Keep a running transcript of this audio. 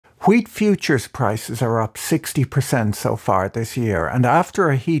Wheat futures prices are up 60% so far this year, and after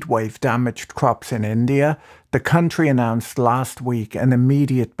a heatwave damaged crops in India, the country announced last week an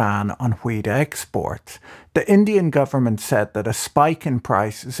immediate ban on wheat exports. The Indian government said that a spike in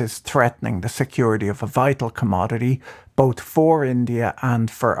prices is threatening the security of a vital commodity, both for India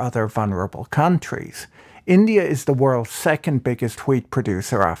and for other vulnerable countries. India is the world's second biggest wheat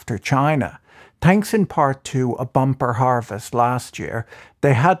producer after China. Thanks in part to a bumper harvest last year,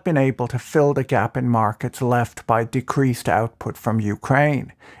 they had been able to fill the gap in markets left by decreased output from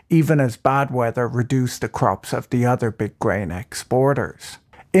Ukraine, even as bad weather reduced the crops of the other big grain exporters.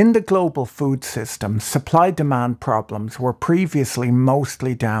 In the global food system, supply-demand problems were previously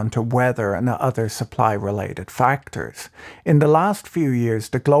mostly down to weather and other supply-related factors. In the last few years,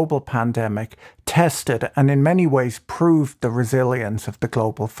 the global pandemic tested and in many ways proved the resilience of the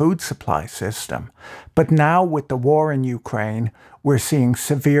global food supply system. But now, with the war in Ukraine, we're seeing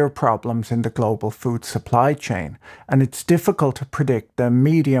severe problems in the global food supply chain, and it's difficult to predict the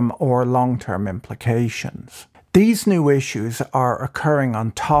medium or long-term implications. These new issues are occurring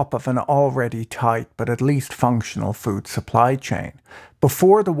on top of an already tight but at least functional food supply chain.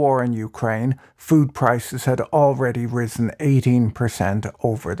 Before the war in Ukraine, food prices had already risen 18%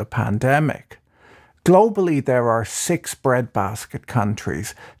 over the pandemic. Globally, there are 6 breadbasket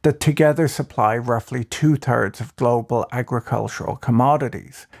countries that together supply roughly 2/3 of global agricultural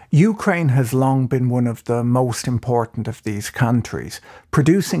commodities. Ukraine has long been one of the most important of these countries,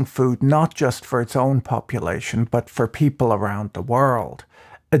 producing food not just for its own population, but for people around the world.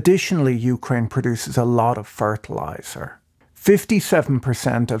 Additionally, Ukraine produces a lot of fertilizer.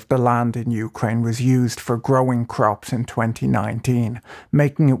 57% of the land in Ukraine was used for growing crops in 2019,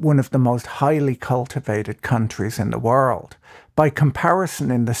 making it one of the most highly cultivated countries in the world. By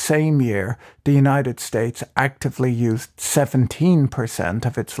comparison, in the same year, the United States actively used 17%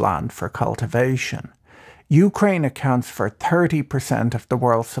 of its land for cultivation. Ukraine accounts for 30% of the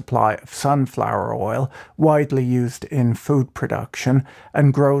world's supply of sunflower oil, widely used in food production,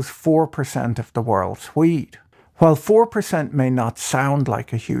 and grows 4% of the world's wheat. While 4% may not sound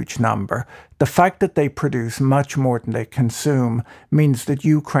like a huge number, the fact that they produce much more than they consume means that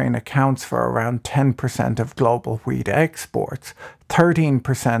Ukraine accounts for around 10% of global wheat exports,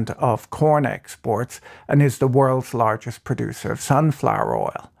 13% of corn exports, and is the world's largest producer of sunflower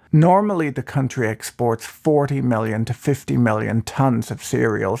oil. Normally, the country exports 40 million to 50 million tons of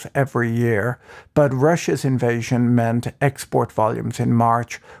cereals every year, but Russia's invasion meant export volumes in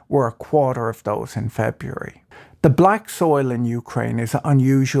March were a quarter of those in February. The black soil in Ukraine is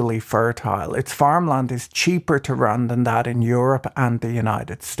unusually fertile. Its farmland is cheaper to run than that in Europe and the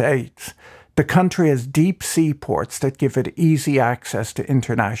United States. The country has deep seaports that give it easy access to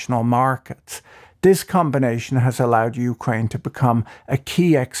international markets. This combination has allowed Ukraine to become a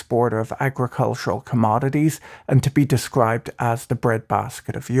key exporter of agricultural commodities and to be described as the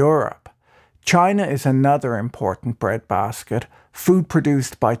breadbasket of Europe. China is another important breadbasket. Food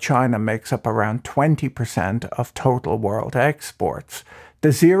produced by China makes up around 20% of total world exports.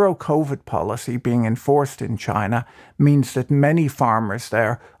 The zero-COVID policy being enforced in China means that many farmers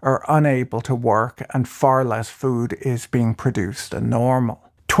there are unable to work and far less food is being produced than normal.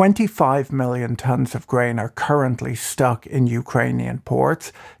 25 million tons of grain are currently stuck in Ukrainian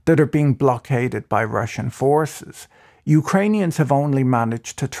ports that are being blockaded by Russian forces. Ukrainians have only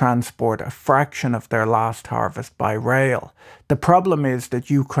managed to transport a fraction of their last harvest by rail. The problem is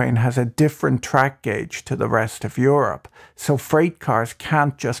that Ukraine has a different track gauge to the rest of Europe, so freight cars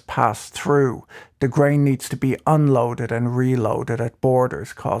can't just pass through. The grain needs to be unloaded and reloaded at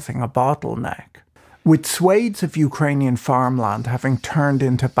borders, causing a bottleneck. With swathes of Ukrainian farmland having turned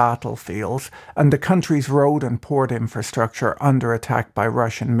into battlefields and the country's road and port infrastructure under attack by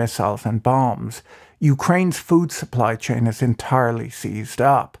Russian missiles and bombs, Ukraine's food supply chain is entirely seized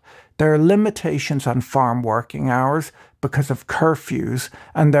up. There are limitations on farm working hours because of curfews,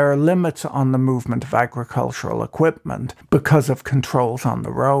 and there are limits on the movement of agricultural equipment because of controls on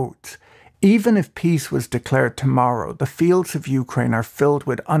the roads. Even if peace was declared tomorrow, the fields of Ukraine are filled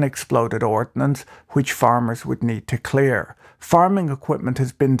with unexploded ordnance, which farmers would need to clear. Farming equipment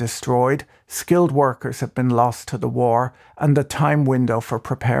has been destroyed, skilled workers have been lost to the war, and the time window for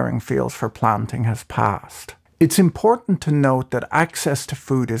preparing fields for planting has passed. It's important to note that access to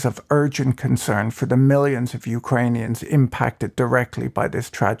food is of urgent concern for the millions of Ukrainians impacted directly by this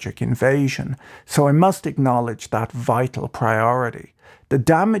tragic invasion, so I must acknowledge that vital priority. The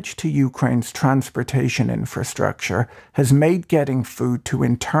damage to Ukraine's transportation infrastructure has made getting food to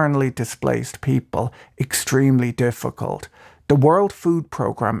internally displaced people extremely difficult. The World Food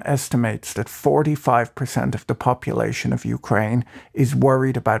Programme estimates that 45% of the population of Ukraine is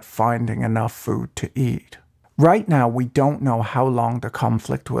worried about finding enough food to eat. Right now, we don't know how long the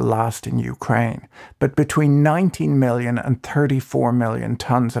conflict will last in Ukraine, but between 19 million and 34 million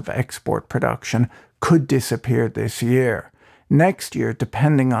tons of export production could disappear this year. Next year,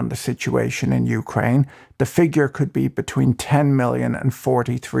 depending on the situation in Ukraine, the figure could be between 10 million and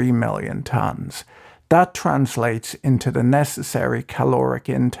 43 million tons. That translates into the necessary caloric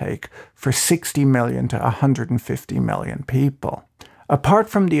intake for 60 million to 150 million people. Apart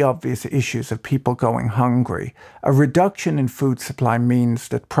from the obvious issues of people going hungry, a reduction in food supply means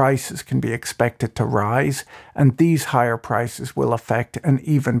that prices can be expected to rise, and these higher prices will affect an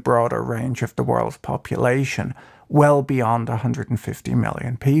even broader range of the world's population, well beyond 150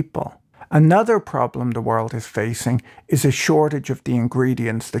 million people. Another problem the world is facing is a shortage of the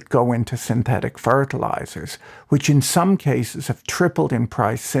ingredients that go into synthetic fertilizers, which in some cases have tripled in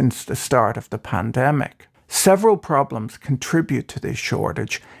price since the start of the pandemic. Several problems contribute to this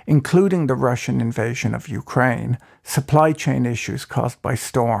shortage, including the Russian invasion of Ukraine, supply chain issues caused by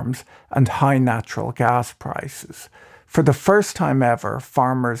storms, and high natural gas prices. For the first time ever,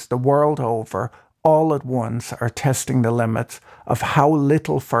 farmers the world over all at once are testing the limits of how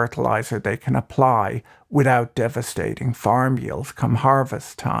little fertilizer they can apply without devastating farm yields come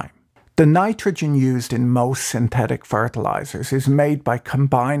harvest time. The nitrogen used in most synthetic fertilizers is made by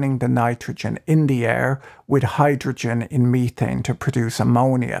combining the nitrogen in the air with hydrogen in methane to produce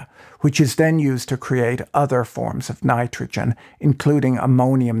ammonia, which is then used to create other forms of nitrogen, including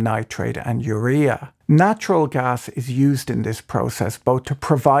ammonium nitrate and urea. Natural gas is used in this process both to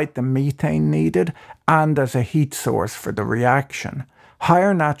provide the methane needed and as a heat source for the reaction.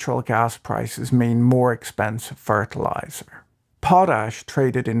 Higher natural gas prices mean more expensive fertilizer. Potash,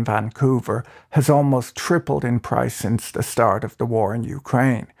 traded in Vancouver, has almost tripled in price since the start of the war in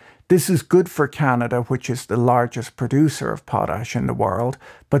Ukraine. This is good for Canada, which is the largest producer of potash in the world,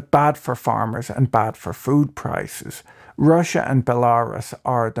 but bad for farmers and bad for food prices. Russia and Belarus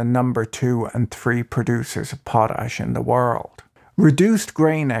are the number 2 and 3 producers of potash in the world. Reduced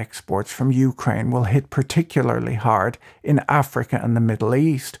grain exports from Ukraine will hit particularly hard in Africa and the Middle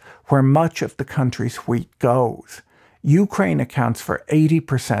East, where much of the country's wheat goes. Ukraine accounts for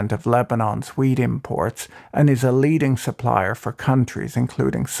 80% of Lebanon's wheat imports and is a leading supplier for countries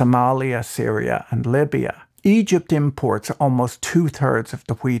including Somalia, Syria, and Libya. Egypt imports almost 2/3 of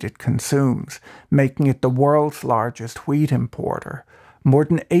the wheat it consumes, making it the world's largest wheat importer. More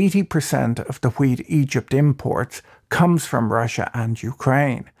than 80% of the wheat Egypt imports comes from Russia and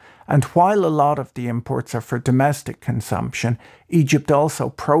Ukraine. And while a lot of the imports are for domestic consumption, Egypt also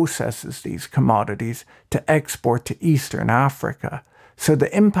processes these commodities to export to Eastern Africa. So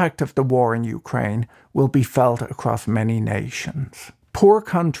the impact of the war in Ukraine will be felt across many nations. Poor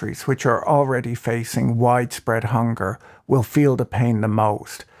countries, which are already facing widespread hunger, will feel the pain the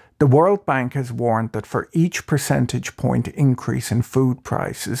most. The World Bank has warned that for each percentage point increase in food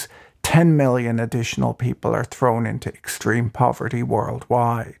prices, 10 million additional people are thrown into extreme poverty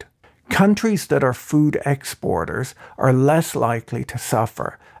worldwide. Countries that are food exporters are less likely to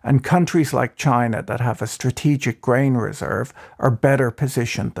suffer, and countries like China that have a strategic grain reserve are better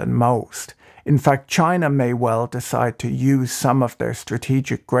positioned than most. In fact, China may well decide to use some of their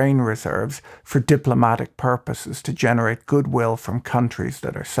strategic grain reserves for diplomatic purposes to generate goodwill from countries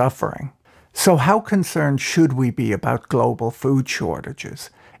that are suffering. So how concerned should we be about global food shortages?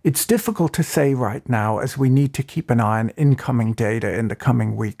 It's difficult to say right now as we need to keep an eye on incoming data in the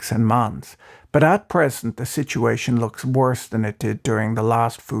coming weeks and months. But at present, the situation looks worse than it did during the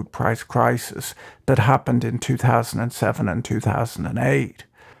last food price crisis that happened in 2007 and 2008.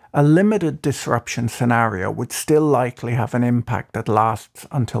 A limited disruption scenario would still likely have an impact that lasts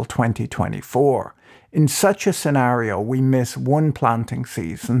until 2024. In such a scenario, we miss one planting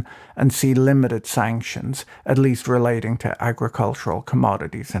season and see limited sanctions, at least relating to agricultural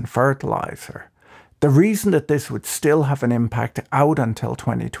commodities and fertilizer. The reason that this would still have an impact out until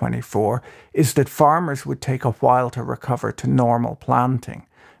 2024 is that farmers would take a while to recover to normal planting.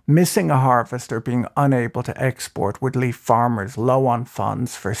 Missing a harvest or being unable to export would leave farmers low on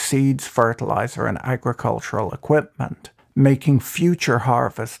funds for seeds, fertilizer, and agricultural equipment, making future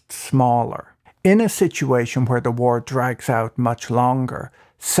harvests smaller. In a situation where the war drags out much longer,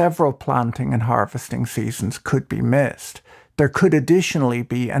 several planting and harvesting seasons could be missed. There could additionally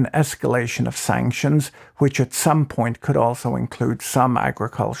be an escalation of sanctions, which at some point could also include some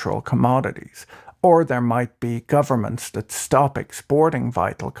agricultural commodities. Or there might be governments that stop exporting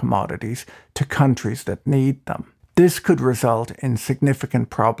vital commodities to countries that need them. This could result in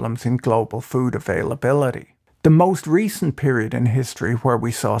significant problems in global food availability. The most recent period in history where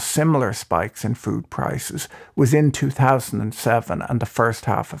we saw similar spikes in food prices was in 2007 and the first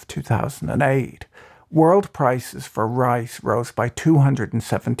half of 2008. World prices for rice rose by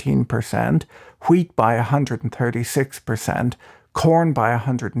 217%, wheat by 136%, corn by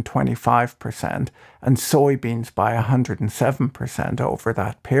 125%, and soybeans by 107% over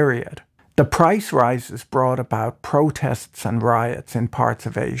that period. The price rises brought about protests and riots in parts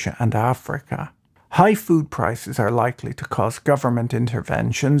of Asia and Africa. High food prices are likely to cause government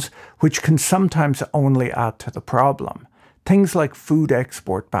interventions, which can sometimes only add to the problem. Things like food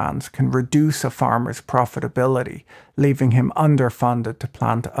export bans can reduce a farmer's profitability, leaving him underfunded to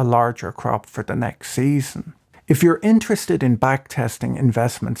plant a larger crop for the next season. If you're interested in backtesting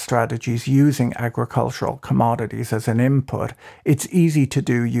investment strategies using agricultural commodities as an input, it's easy to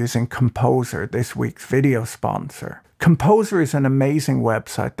do using Composer, this week's video sponsor. Composer is an amazing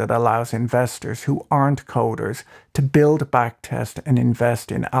website that allows investors who aren't coders to build, backtest, and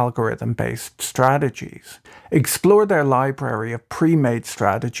invest in algorithm-based strategies. Explore their library of pre-made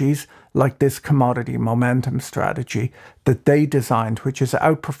strategies, like this commodity momentum strategy that they designed, which has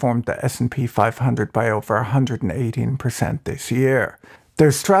outperformed the S&P 500 by over 118% this year.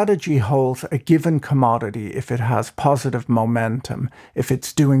 Their strategy holds a given commodity if it has positive momentum, if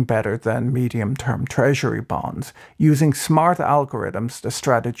it's doing better than medium-term treasury bonds. Using smart algorithms, the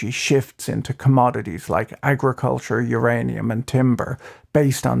strategy shifts into commodities like agriculture, uranium, and timber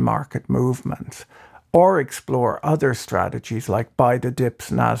based on market movements. Or explore other strategies like Buy the Dips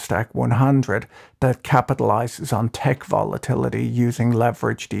Nasdaq 100 that capitalizes on tech volatility using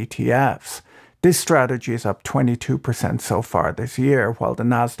leveraged ETFs. This strategy is up 22% so far this year, while the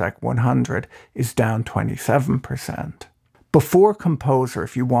Nasdaq 100 is down 27%. Before Composer,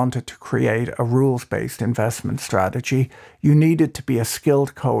 if you wanted to create a rules-based investment strategy, you needed to be a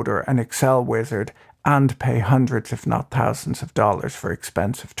skilled coder, an Excel wizard, and pay hundreds if not thousands of dollars for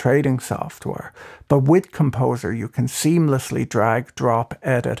expensive trading software. But with Composer, you can seamlessly drag, drop,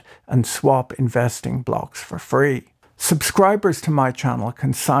 edit, and swap investing blocks for free. Subscribers to my channel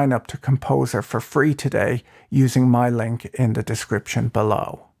can sign up to Composer for free today using my link in the description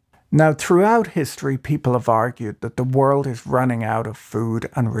below. Now, throughout history, people have argued that the world is running out of food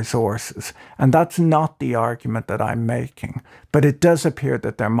and resources, and that's not the argument that I'm making, but it does appear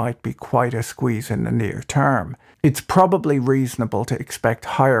that there might be quite a squeeze in the near term. It's probably reasonable to expect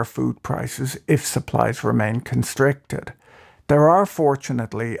higher food prices if supplies remain constricted. There are,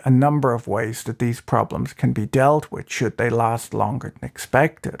 fortunately, a number of ways that these problems can be dealt with should they last longer than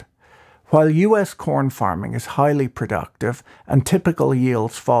expected. While US corn farming is highly productive and typical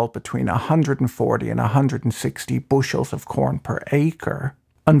yields fall between 140 and 160 bushels of corn per acre,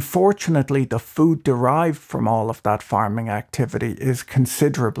 unfortunately the food derived from all of that farming activity is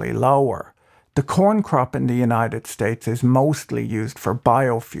considerably lower. The corn crop in the United States is mostly used for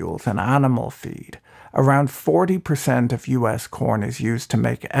biofuels and animal feed. Around 40% of US corn is used to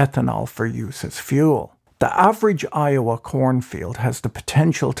make ethanol for use as fuel. The average Iowa cornfield has the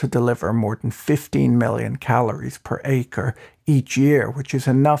potential to deliver more than 15 million calories per acre each year, which is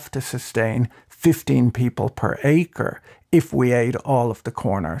enough to sustain 15 people per acre if we ate all of the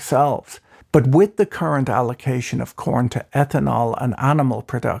corn ourselves. But with the current allocation of corn to ethanol and animal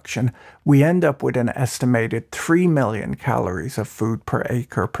production, we end up with an estimated 3 million calories of food per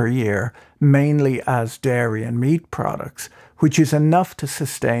acre per year, mainly as dairy and meat products, which is enough to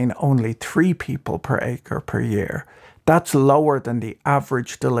sustain only 3 people per acre per year. That's lower than the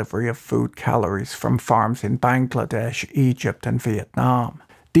average delivery of food calories from farms in Bangladesh, Egypt, and Vietnam.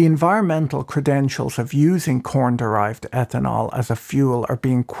 The environmental credentials of using corn-derived ethanol as a fuel are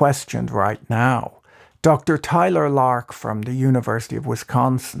being questioned right now. Dr. Tyler Lark from the University of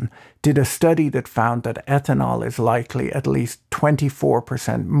Wisconsin did a study that found that ethanol is likely at least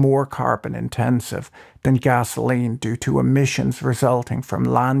 24% more carbon intensive than gasoline due to emissions resulting from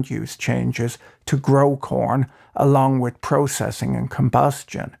land use changes to grow corn, along with processing and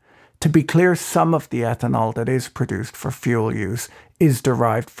combustion. To be clear, some of the ethanol that is produced for fuel use is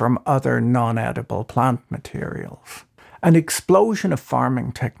derived from other non-edible plant materials. An explosion of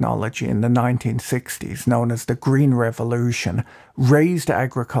farming technology in the 1960s, known as the Green Revolution, raised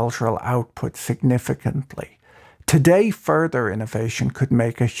agricultural output significantly. Today, further innovation could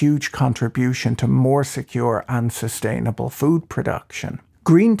make a huge contribution to more secure and sustainable food production.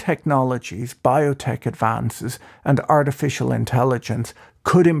 Green technologies, biotech advances, and artificial intelligence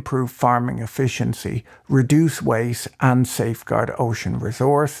could improve farming efficiency, reduce waste, and safeguard ocean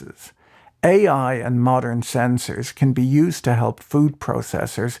resources. AI and modern sensors can be used to help food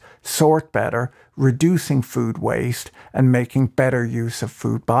processors sort better, reducing food waste, and making better use of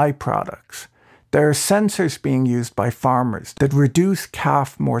food byproducts. There are sensors being used by farmers that reduce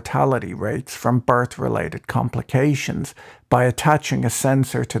calf mortality rates from birth-related complications by attaching a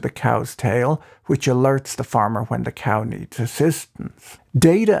sensor to the cow's tail, which alerts the farmer when the cow needs assistance.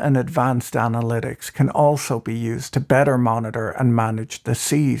 Data and advanced analytics can also be used to better monitor and manage the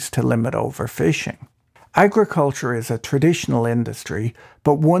seas to limit overfishing. Agriculture is a traditional industry,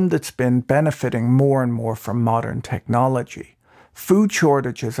 but one that's been benefiting more and more from modern technology. Food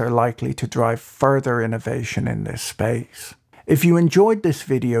shortages are likely to drive further innovation in this space. If you enjoyed this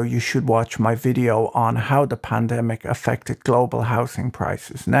video, you should watch my video on how the pandemic affected global housing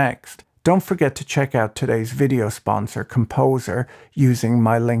prices next. Don't forget to check out today's video sponsor, Composer, using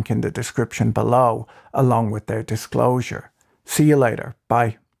my link in the description below, along with their disclosure. See you later.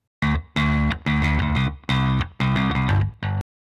 Bye.